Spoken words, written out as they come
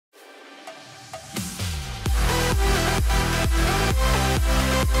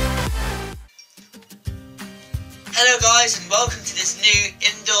Hello guys, and welcome to this new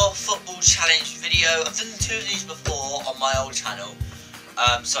indoor football challenge video. I've done 2 of these before on my old channel,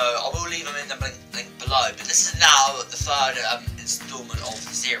 so I will leave them in the link below. But this is now the third instalment of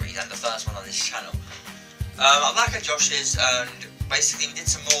the series and the first one on this channel. I'm back at Josh's, and basically we did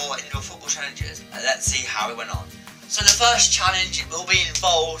some more indoor football challenges, and let's see how it went on. So the first challenge will be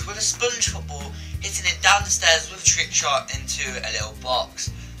involved with a sponge football, hitting it down the stairs with a trick shot into a little box.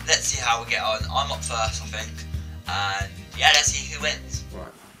 Let's see how we get on. I'm up first, I think. And yeah, let's see who wins.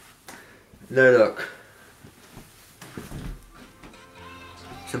 Right. No look.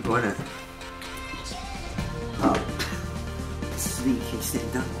 Simple, isn't it? Oh. Sneaky sitting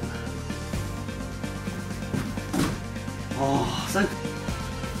down. Oh, so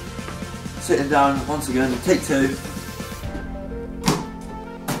sitting down once again. Take 2.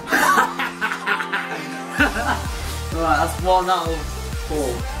 Right, that's 1 out of 4.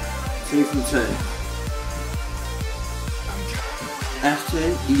 2 from 2. F2,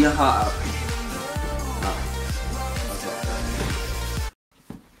 eat your heart out.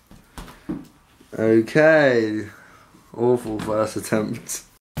 Oh, okay. Awful first attempt.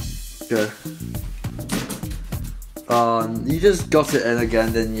 Okay. You just got it in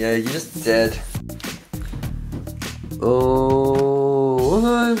again, didn't you? You just did. Oh,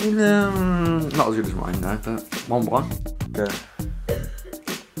 not as good as mine now, but 1-1. Okay.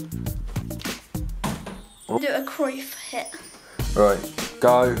 Do a Cruyff hit. Right,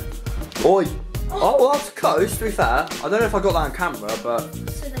 go. Oi! Oh, well, that's close, to be fair. I don't know if I got that on camera, but...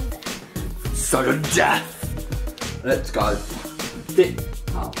 Sudden death. Sudden death! Let's go.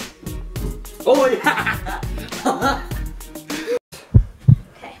 Oh. Oi!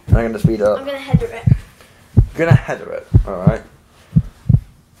 Okay. I'm going to speed up. I'm going to header it. You're going to header it, alright.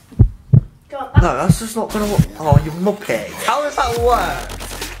 Go on, back. No, that's just not going to work. Oh, you muppet. How does that work?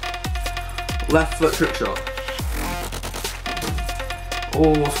 Left foot trick shot.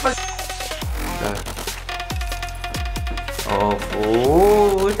 Oh, okay.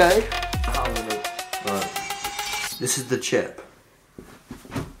 Oh, okay. Right. This is the chip.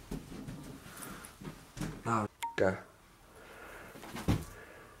 Oh, go.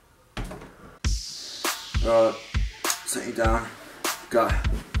 Right. Sit you down. Go.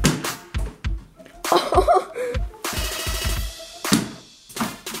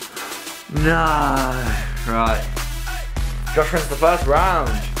 No. Right. Josh wins the first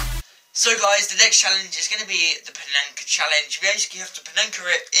round. So guys, the next challenge is going to be the Panenka challenge. We basically have to Panenka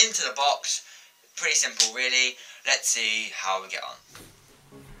it into the box. Pretty simple, really. Let's see how we get on.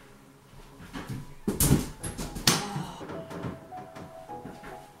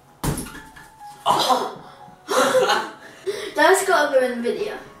 Oh. That's got to go in the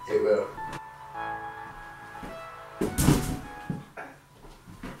video. It will.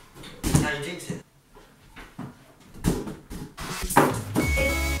 Now you jinx it.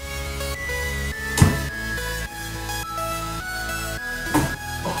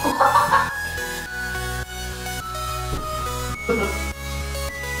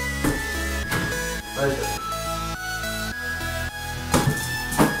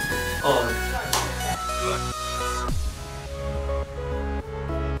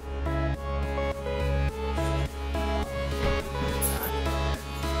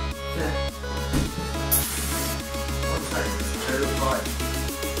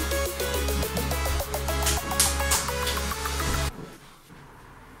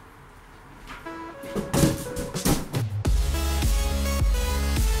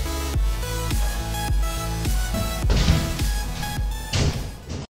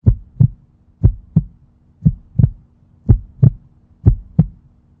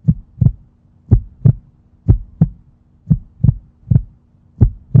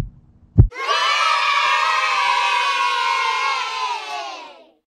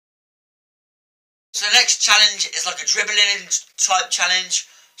 So the next challenge is like a dribbling type challenge.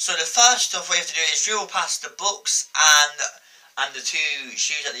 So the first stuff we have to do is dribble past the books and the 2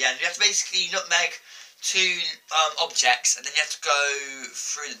 shoes at the end. You have to basically nutmeg 2 objects, and then you have to go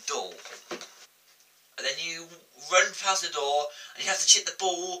through the door. And then you run past the door, and you have to chip the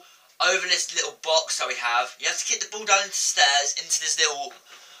ball over this little box that we have. You have to kick the ball down the stairs into this little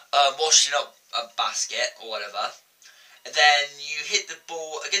washing up basket or whatever. And then you hit the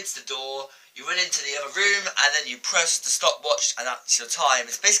ball against the door, you run into the other room, and then you press the stopwatch, and that's your time.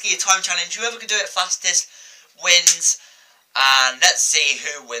 It's basically a time challenge. Whoever can do it fastest wins, and let's see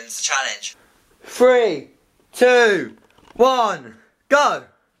who wins the challenge. 3, 2, 1, go!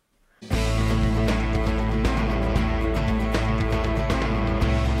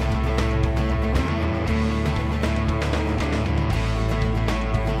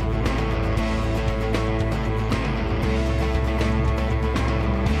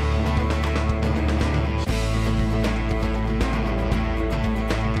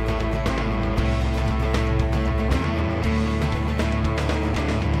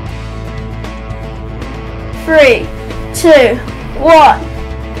 3, 2, 1.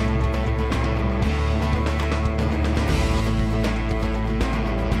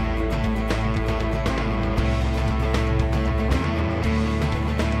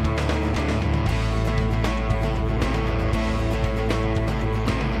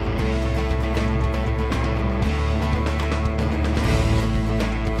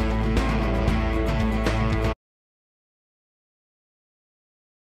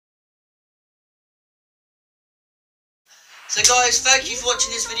 So guys, thank you for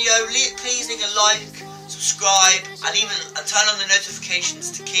watching this video. Please leave a like, subscribe, and turn on the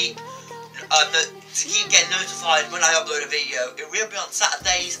notifications to keep getting notified when I upload a video. It will be on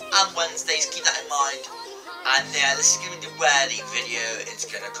Saturdays and Wednesdays. Keep that in mind. And yeah, this is going to be where the video is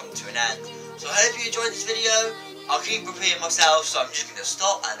going to come to an end. So I hope you enjoyed this video. I'll keep repeating myself, so I'm just going to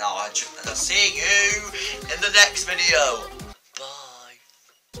stop, and I'll see you in the next video.